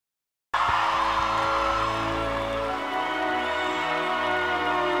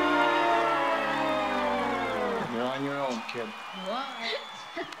good. What?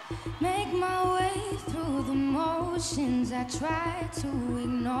 Make my way through the motions. I try to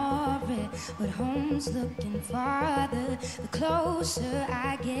ignore it, but home's looking farther. The closer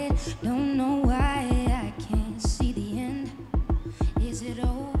I get, don't know why I can't see the end. Is it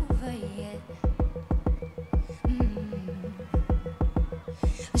over yet?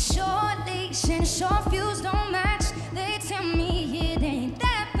 A short leash and a short fuse don't match. They tell me it ain't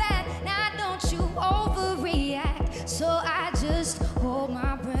that bad. Now don't you overreact. So I just hold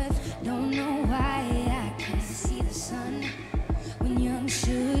my breath. Don't know why I can't see the sun when young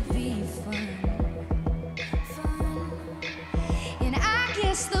should be fun. And I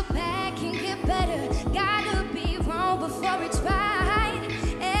guess the bad can get better. Gotta be wrong before it's right.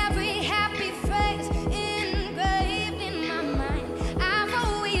 Every happy phrase engraved in my mind. I've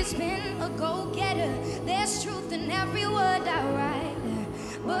always been a go-getter. There's truth in every word I write.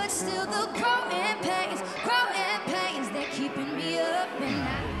 But still the growing pains, they're keeping me up at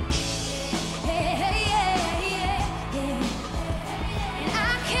night. Hey, hey, yeah, yeah, yeah. And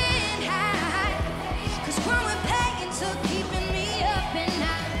I can't hide, 'cause growing pains are keeping me up at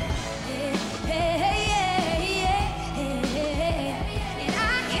night. Hey, hey, hey, yeah, yeah, yeah. And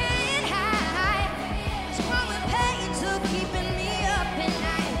I can't hide, 'cause growing pains are keeping me up at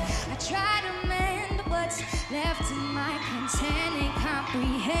night. I try to mend what's left in my containing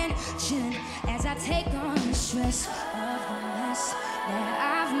comprehension as I take on the stress of the mess that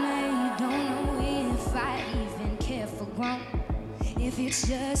I've made. Don't know if I even care for grown, if it's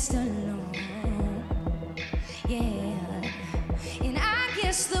just alone. Yeah. And I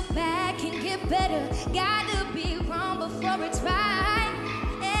guess the bad can get better. Gotta be wrong before it's right.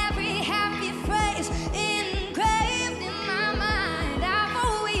 Every happy phrase engraved in my mind. I've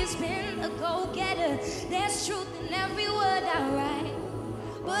always been a go-getter. There's truth in every word I write.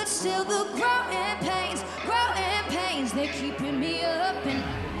 But still the growing pains, they're keeping me up and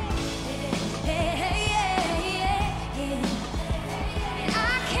hey, hey, yeah, yeah, yeah. And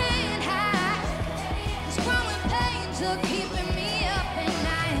I can't hide, 'cause growing pains are keeping me up at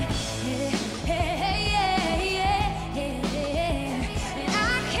night. Hey, hey, hey, yeah, yeah, yeah. And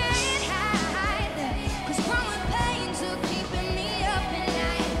I can't hide, 'cause growing pains are keeping me up at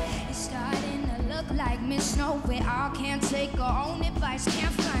night. It's starting to look like Miss Nowhere. I can't take her own advice,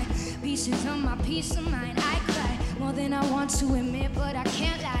 can't find pieces of my peace of mind. I cry more than I want to admit, but I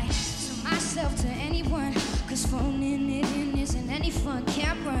can't lie to myself, to anyone, 'cause phoning it in isn't any fun.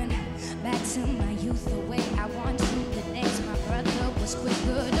 Can't run back to my youth the way I want to. The days my brother was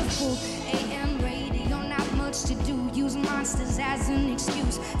quicker to fool. AM radio, not much to do. Use monsters as an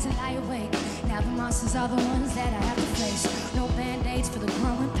excuse to lie awake. Now the monsters are the ones that I have to face. No band-aids for the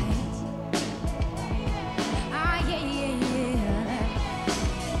growing